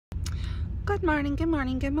Good morning, good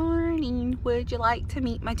morning, good morning. Would you like to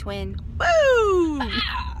meet my twin? Woo!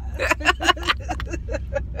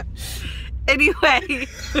 Anyway.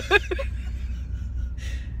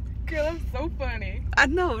 Girl, that's so funny. I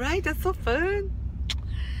know, right? That's so fun.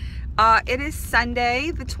 It is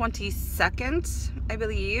Sunday, the 22nd, I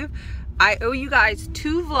believe. I owe you guys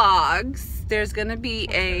 2 vlogs. There's gonna be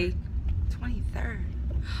a 23rd.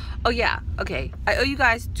 Oh yeah, okay. I owe you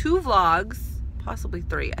guys 2 vlogs, possibly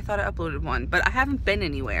 3. I thought I uploaded 1, but I haven't been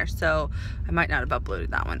anywhere, so I might not have uploaded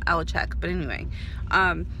that one. I will check. But anyway,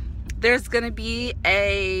 there's gonna be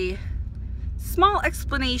a small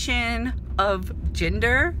explanation of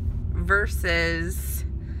gender versus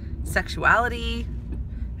sexuality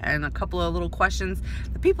and a couple of little questions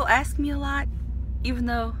that people ask me a lot, even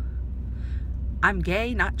though I'm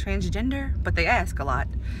gay, not transgender, but they ask a lot.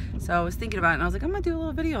 So I was thinking about it and I was like, I'm gonna do a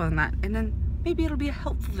little video on that, and then maybe it'll be a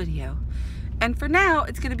helpful video. And for now,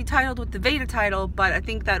 it's gonna be titled with the VEDA title, but I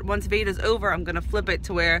think that once VEDA's over, I'm gonna flip it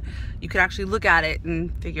to where you can actually look at it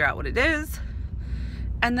and figure out what it is.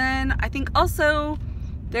 And then I think also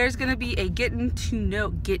there's gonna be a getting to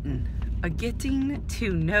know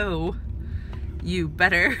you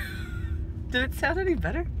better. Did it sound any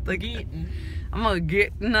better? Like, I'm gonna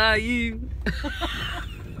get to know you.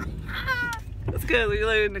 That's good, we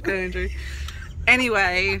live in the country.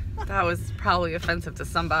 Anyway, that was probably offensive to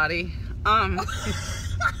somebody.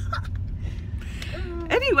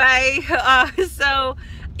 Anyway, so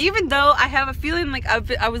even though I have a feeling like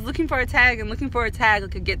I was looking for a tag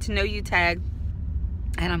like a get to know you tag,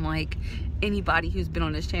 and I'm like, anybody who's been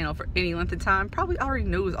on this channel for any length of time probably already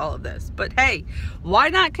knows all of this, but hey, why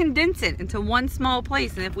not condense it into one small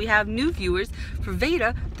place? And if we have new viewers for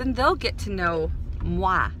VEDA, then they'll get to know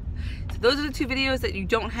moi. So those are the 2 videos that you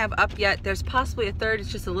don't have up yet. There's possibly a 3rd.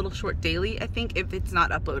 It's just a little short daily, I think, if it's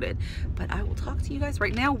not uploaded. But I will talk to you guys.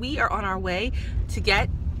 Right now we are on our way to get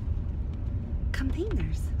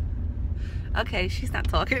containers. Okay, she's not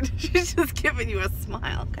talking. She's just giving you a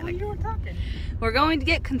smile. Oh, you were talking. We're going to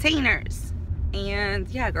get containers. And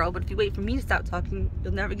yeah, girl, but if you wait for me to stop talking,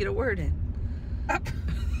 you'll never get a word in.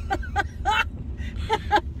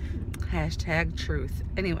 Hashtag truth.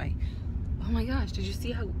 Anyway. Oh my gosh, did you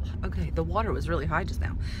see how, okay, the water was really high just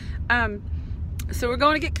now. So we're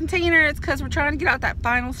going to get containers because we're trying to get out that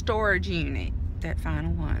final storage unit. That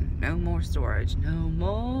final one. No more storage. No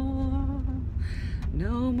more.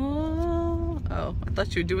 No more. Oh, I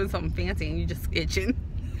thought you were doing something fancy and you just itching.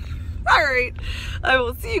 Alright, I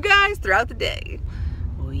will see you guys throughout the day.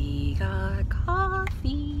 We got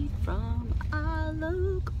coffee from our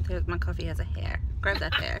local. There's, my coffee has a hair. Grab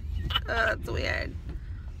that hair. That's weird.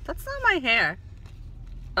 That's not my hair.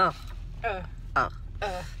 Oh. At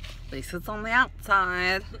least it's on the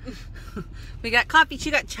outside. We got coffee. She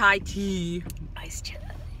got chai tea. Ice chai.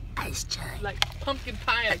 Ice chai. Like pumpkin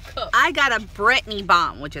pie in a cup. I got a Brittany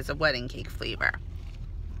bomb, which is a wedding cake flavor.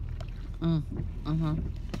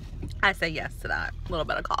 I say yes to that. A little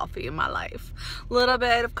bit of coffee in my life. A little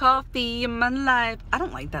bit of coffee in my life. I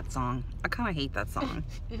don't like that song. I kind of hate that song.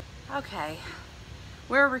 Okay.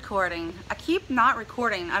 We're recording. I keep not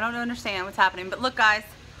recording. I don't understand what's happening. But look, guys,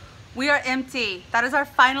 we are empty. That is our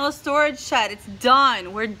final storage shed. It's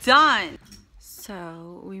done. We're done.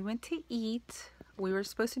 So we went to eat. We were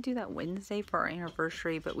supposed to do that Wednesday for our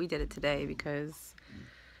anniversary, but we did it today because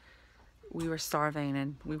we were starving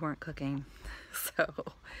and we weren't cooking. So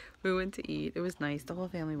we went to eat. It was nice. The whole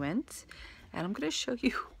family went. And I'm going to show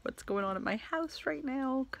you what's going on at my house right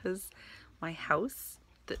now, because my house,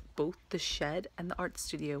 both the shed and the art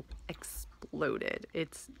studio exploded.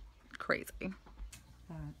 It's crazy.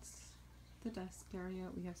 That's the desk area.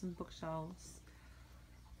 We have some bookshelves.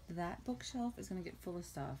 That bookshelf is going to get full of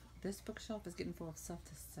stuff. This bookshelf is getting full of stuff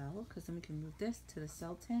to sell, because then we can move this to the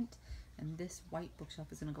sell tent, and this white bookshelf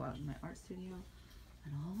is going to go out in my art studio.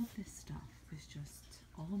 And all of this stuff is just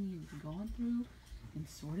all needed to be gone through and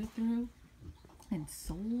sorted through and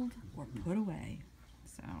sold or put away.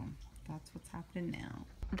 So that's what's happening now.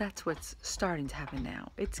 That's what's starting to happen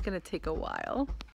now. It's gonna take a while.